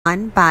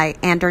One by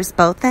Anders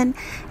Bothen.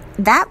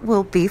 That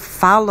will be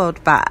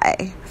followed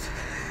by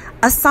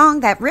a song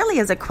that really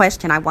is a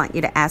question I want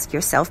you to ask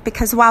yourself,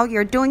 because while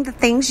you're doing the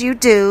things you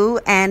do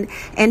and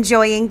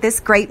enjoying this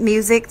great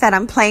music that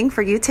I'm playing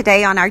for you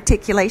today on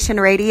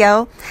Articulation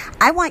Radio,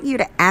 I want you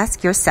to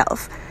ask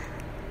yourself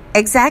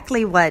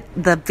exactly what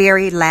the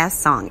very last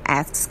song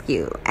asks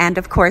you. And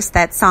of course,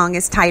 that song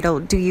is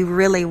titled, Do You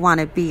Really Want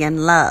to Be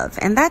in Love?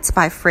 And that's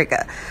by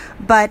Frigga.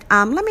 But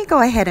let me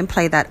go ahead and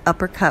play that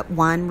uppercut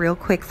one real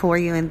quick for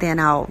you, and then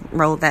I'll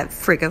roll that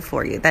Frigga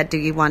for you, that Do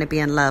You Want to Be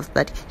in Love?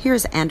 But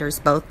here's Anders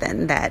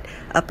Bothen, that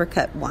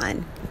uppercut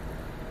one.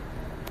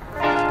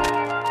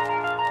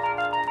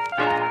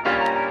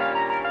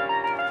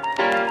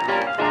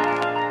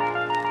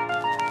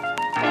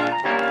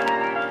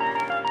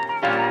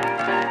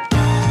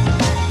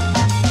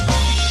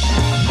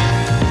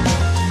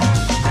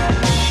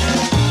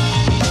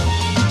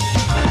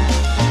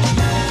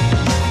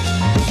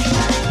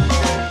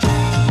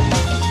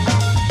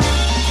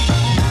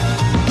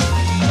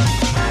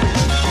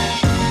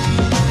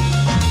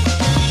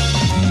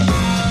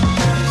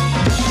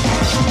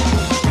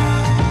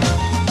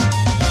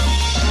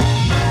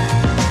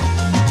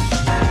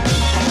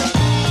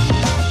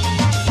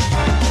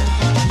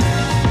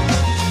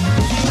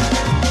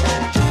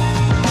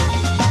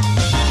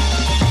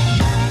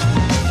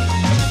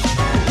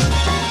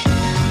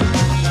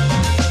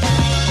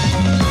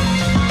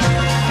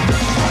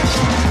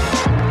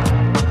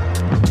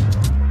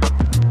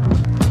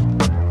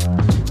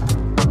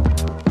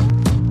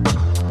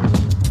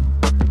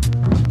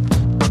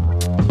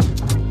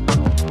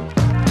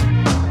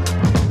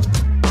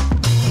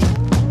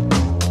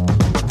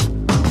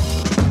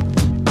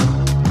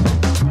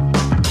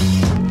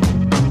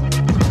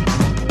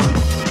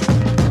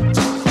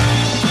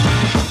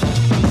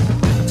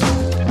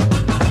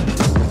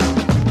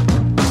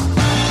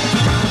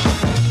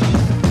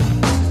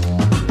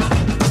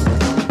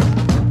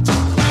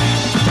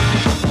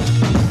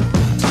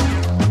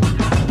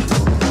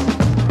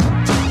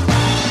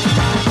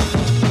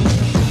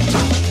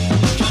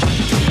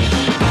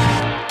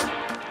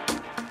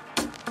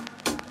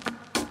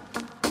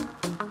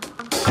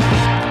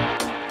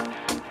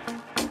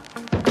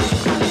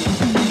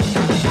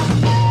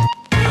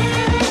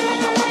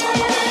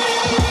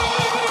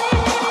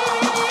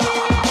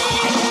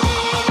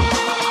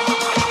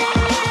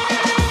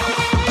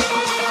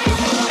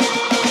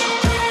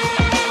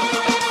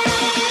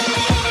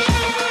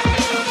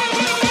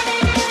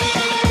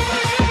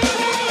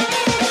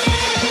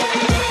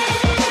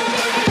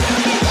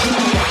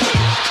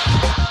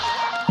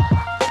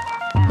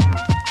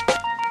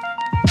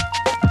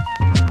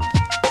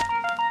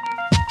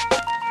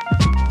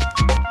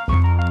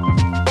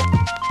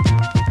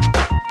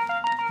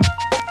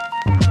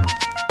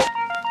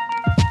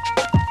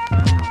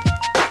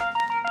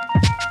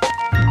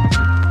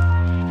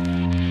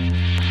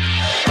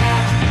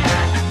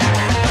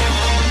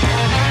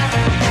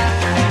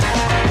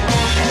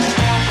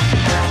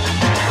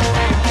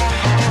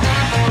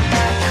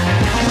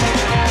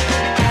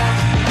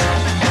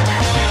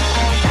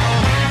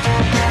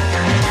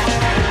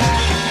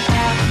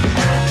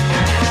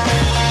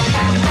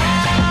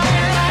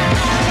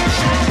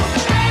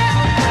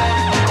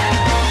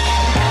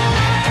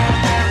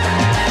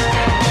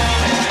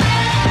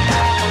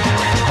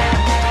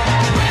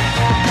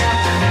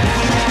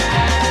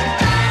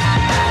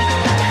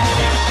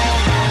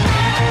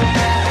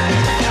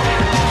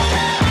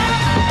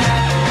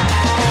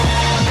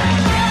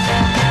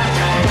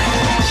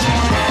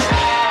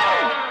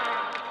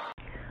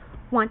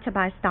 Want to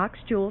buy stocks,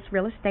 jewels,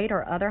 real estate,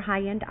 or other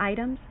high-end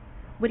items?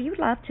 Would you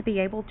love to be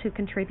able to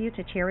contribute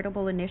to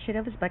charitable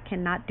initiatives but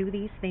cannot do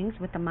these things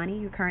with the money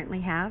you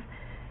currently have?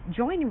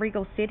 Join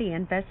Regal City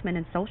Investment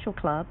and Social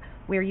Club,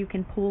 where you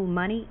can pool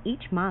money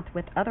each month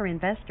with other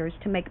investors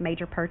to make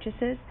major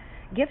purchases,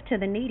 give to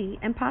the needy,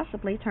 and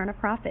possibly turn a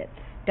profit.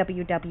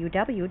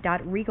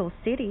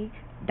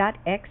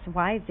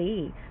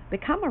 www.regalcity.xyz.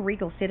 Become a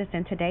Regal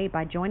citizen today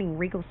by joining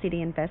Regal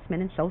City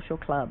Investment and Social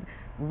Club.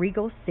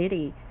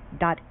 regalcity.xyz.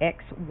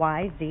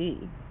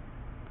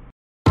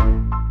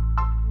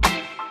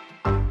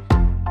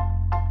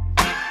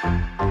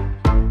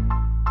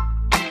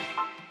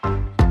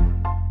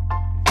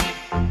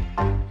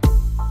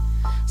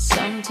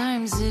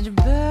 Sometimes it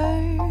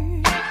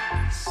burns,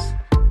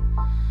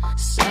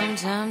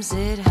 sometimes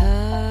it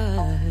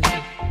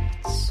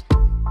hurts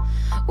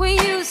when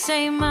you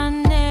say my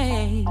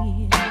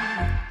name,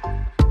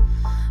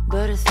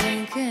 but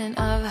thinking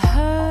of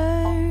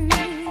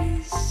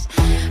hers,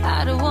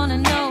 I don't wanna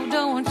know,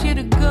 don't want you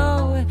to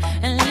go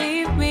and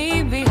leave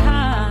me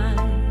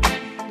behind.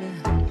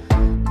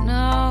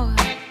 No,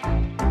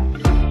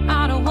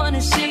 I don't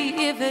wanna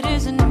see if it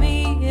isn't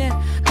me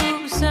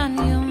who's on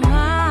your mind.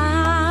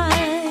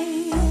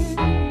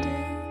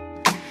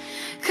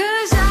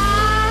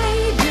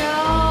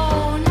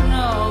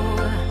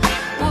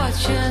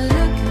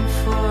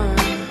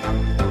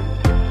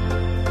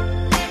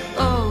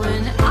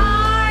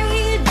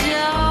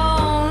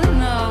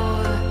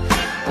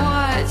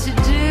 To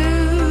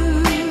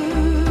do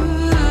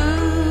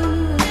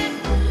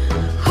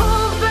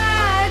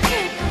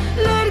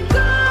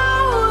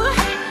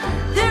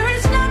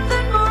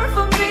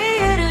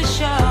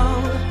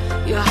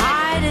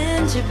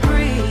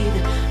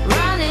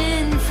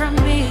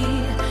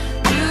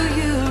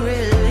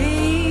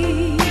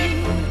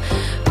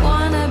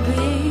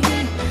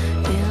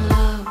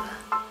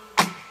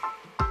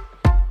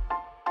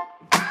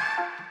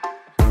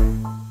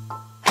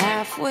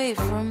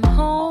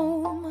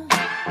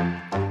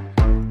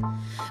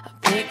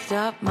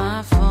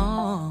my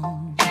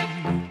phone.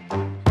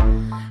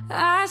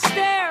 I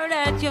stared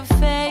at your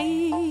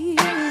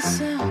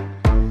face,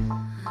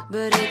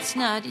 but it's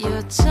not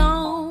your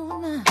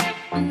tone.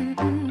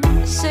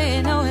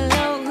 Saying oh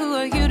hello, who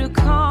are you to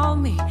call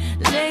me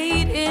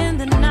late in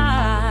the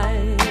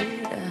night?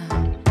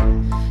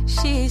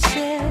 She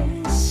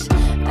says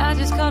I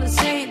just called to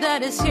say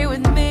that it's here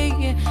with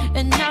me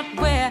and not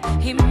where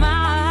he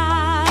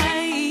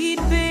might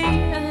be.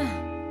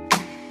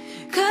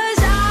 'Cause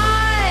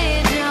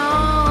I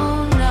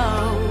don't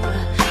know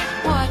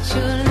what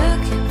you're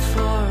looking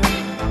for.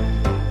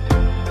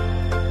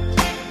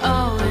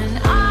 Oh, and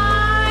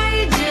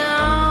I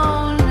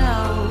don't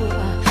know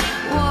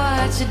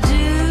what to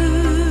do.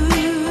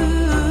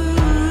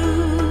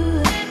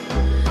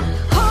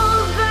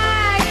 Hold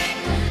back,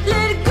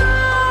 let go.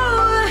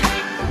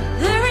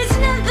 There is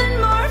nothing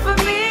more for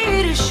me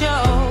to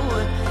show.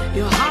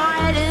 You're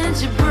hiding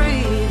to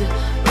breathe,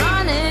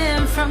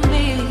 running from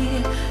me.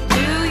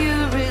 Do you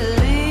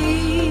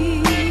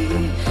really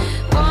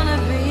wanna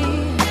be?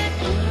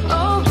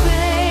 Oh,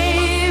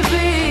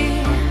 baby,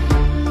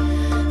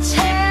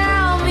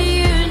 tell me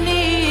you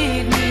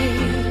need me,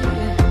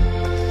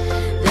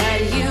 that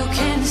you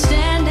can't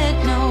stand it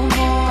no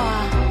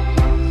more,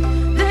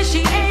 that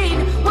she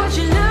ain't what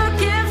you're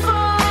looking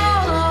for.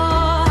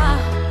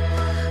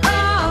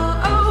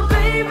 Oh,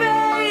 baby,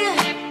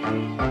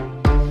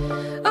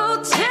 oh,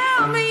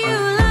 tell me you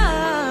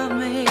love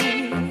me.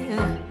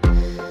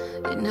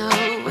 You know,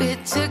 it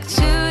took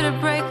two to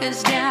break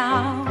us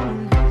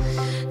down.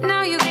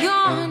 Now you're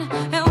gone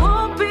and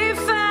won't be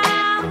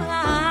found.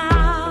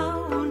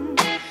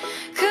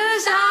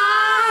 'Cause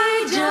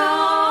I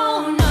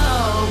don't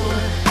know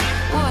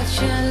what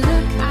you're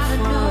looking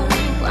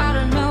for. I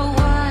don't know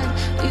what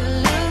you're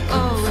looking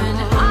for. And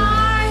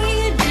I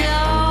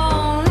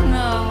don't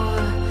know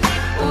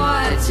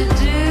what to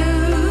do.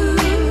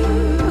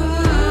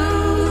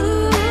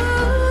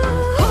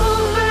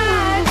 Hold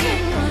back,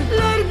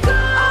 let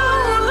go.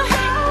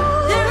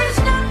 There is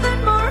nothing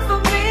more for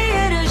me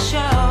to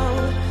show.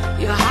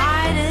 You're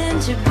hiding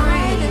to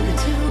breathe,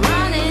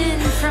 running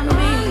from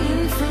me.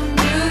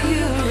 Do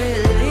you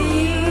really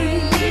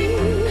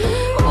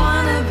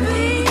wanna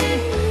be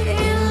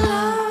in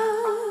love?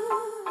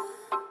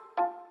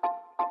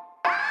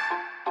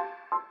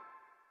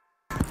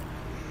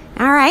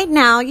 All right,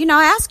 now,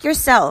 ask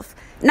yourself,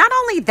 not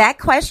only that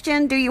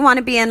question, do you want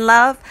to be in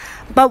love,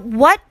 but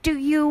what do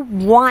you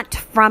want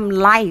from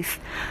life?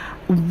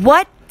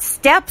 What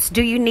steps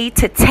do you need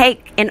to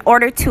take in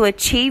order to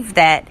achieve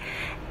that?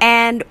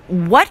 And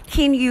what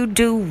can you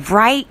do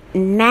right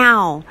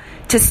now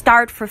to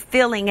start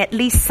fulfilling at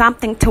least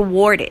something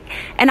toward it?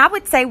 And I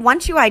would say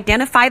once you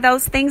identify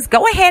those things,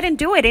 go ahead and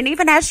do it. And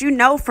even as you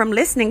know from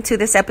listening to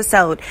this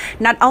episode,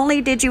 not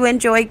only did you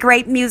enjoy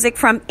great music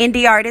from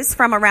indie artists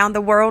from around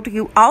the world,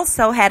 you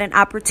also had an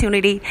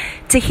opportunity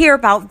to hear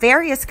about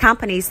various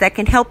companies that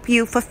can help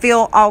you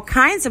fulfill all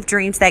kinds of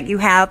dreams that you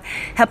have,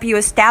 help you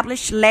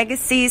establish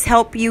legacies,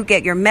 help you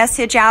get your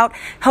message out,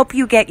 help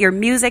you get your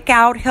music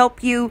out,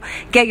 help you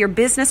get your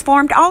business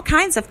formed, all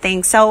kinds of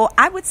things. So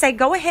I would say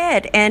go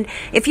ahead, and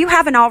if you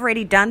haven't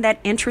already done that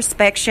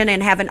introspection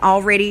and haven't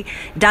already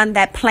done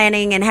that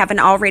planning and haven't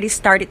already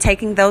started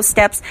taking those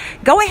steps,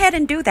 go ahead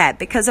and do that.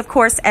 Because of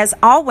course, as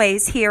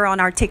always here on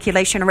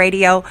Articulation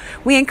Radio,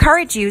 we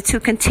encourage you to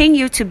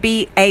continue to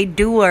be a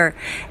doer,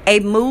 a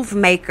move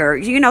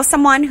maker,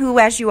 someone who,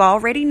 as you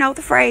already know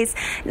the phrase,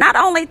 not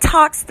only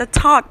talks the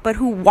talk, but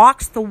who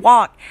walks the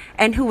walk,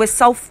 and who is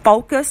so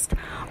focused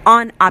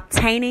on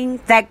obtaining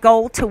that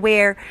goal to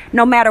where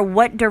no matter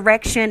what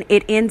direction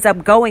it ends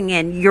up going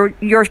in, you're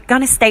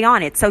going to stay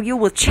on it. So you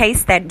will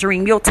chase that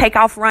dream. You'll take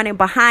off running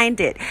behind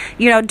it,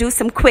 do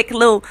some quick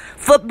little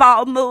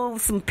football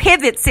moves, some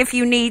pivots if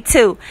you need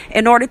to,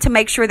 in order to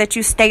make sure that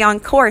you stay on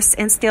course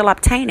and still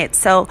obtain it.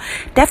 So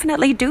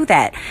definitely do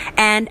that.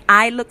 And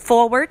I look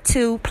forward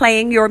to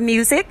playing your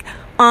music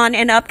on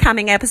an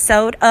upcoming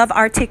episode of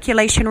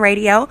Articulation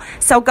Radio.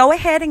 So go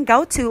ahead and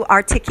go to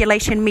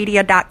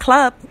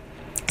articulationmedia.club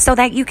so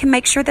that you can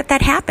make sure that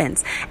that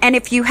happens. And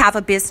if you have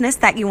a business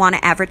that you want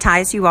to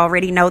advertise, you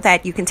already know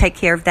that you can take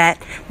care of that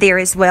there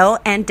as well.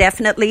 And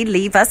definitely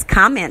leave us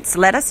comments.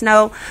 Let us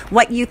know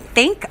what you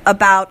think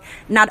about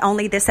not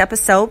only this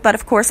episode, but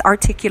of course,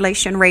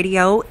 Articulation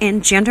Radio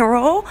in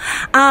general.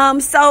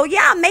 So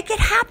yeah, make it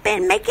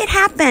happen. Make it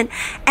happen.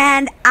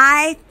 And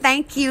I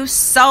thank you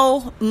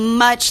so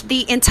much.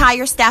 The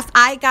entire staff,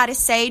 I gotta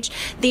say,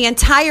 the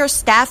entire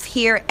staff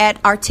here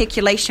at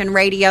Articulation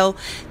Radio,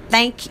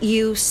 thank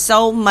you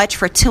so much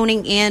for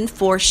tuning in,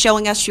 for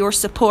showing us your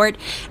support.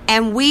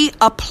 And we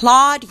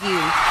applaud you.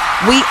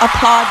 We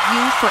applaud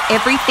you for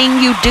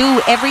everything you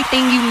do,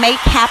 everything you make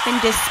happen,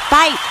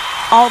 despite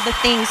all the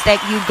things that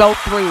you go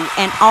through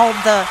and all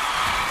the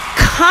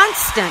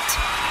constant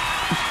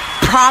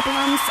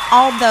problems,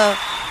 all the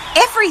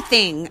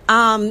everything,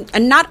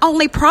 not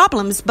only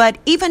problems, but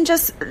even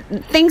just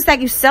things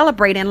that you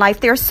celebrate in life.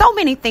 There are so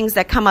many things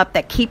that come up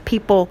that keep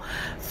people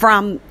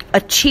from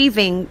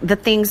achieving the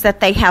things that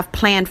they have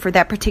planned for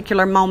that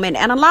particular moment.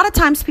 And a lot of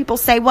times people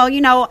say, well,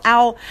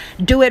 I'll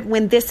do it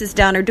when this is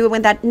done or do it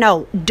when that.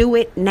 No, do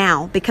it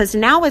now, because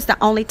now is the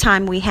only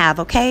time we have,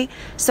 okay?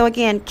 So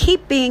again,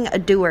 keep being a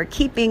doer,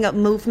 keep being a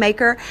move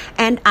maker,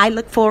 and I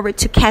look forward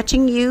to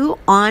catching you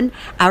on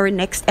our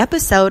next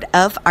episode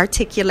of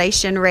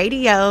Articulation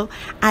Radio.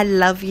 I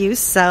love you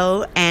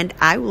so, and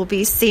I will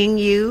be seeing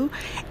you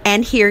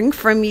and hearing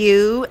from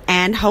you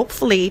and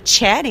hopefully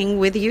chatting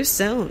with you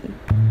soon.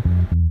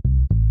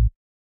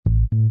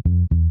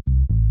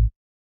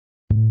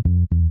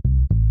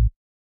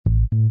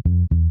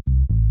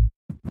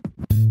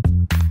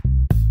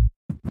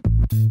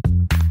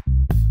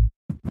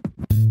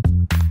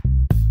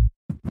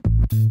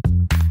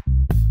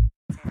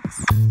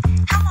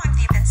 How long have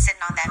you been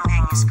sitting on that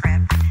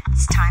manuscript?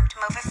 It's time to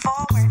move it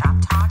forward. Stop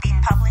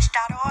talking.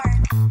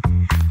 Bepublished.org.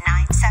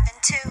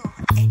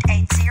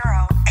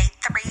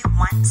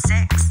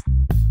 972-880-8316.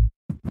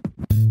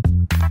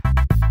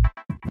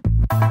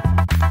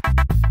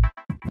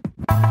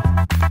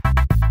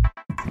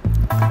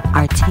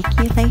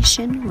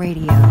 Articulation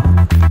Radio.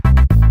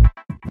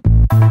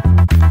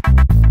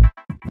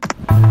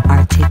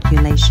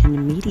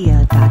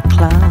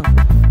 Articulationmedia.club.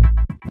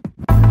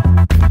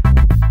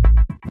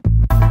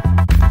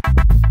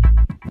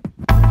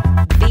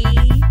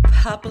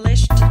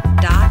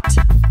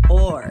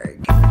 Bepublished.org.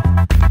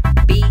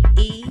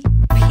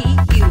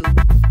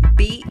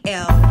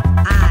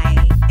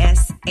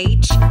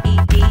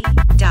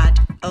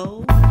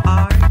 BEpublished.org.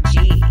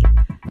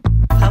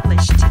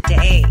 Publish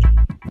today.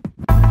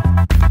 On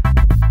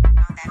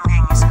that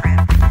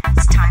manuscript,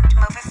 it's time to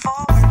move it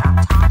forward.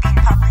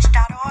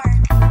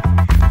 Bepublished.org.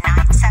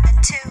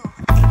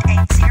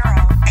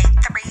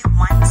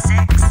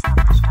 972-880-8316.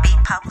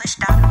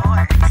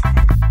 Bepublished.org.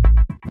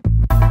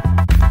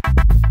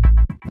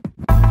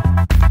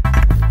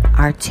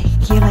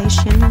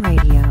 Articulation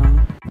Radio.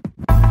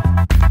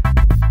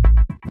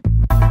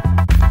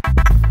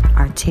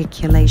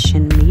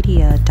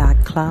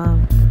 Articulationmedia.club.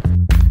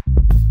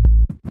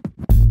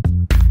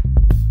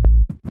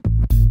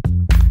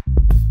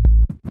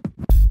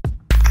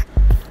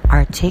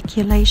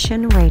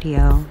 Articulation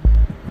Radio.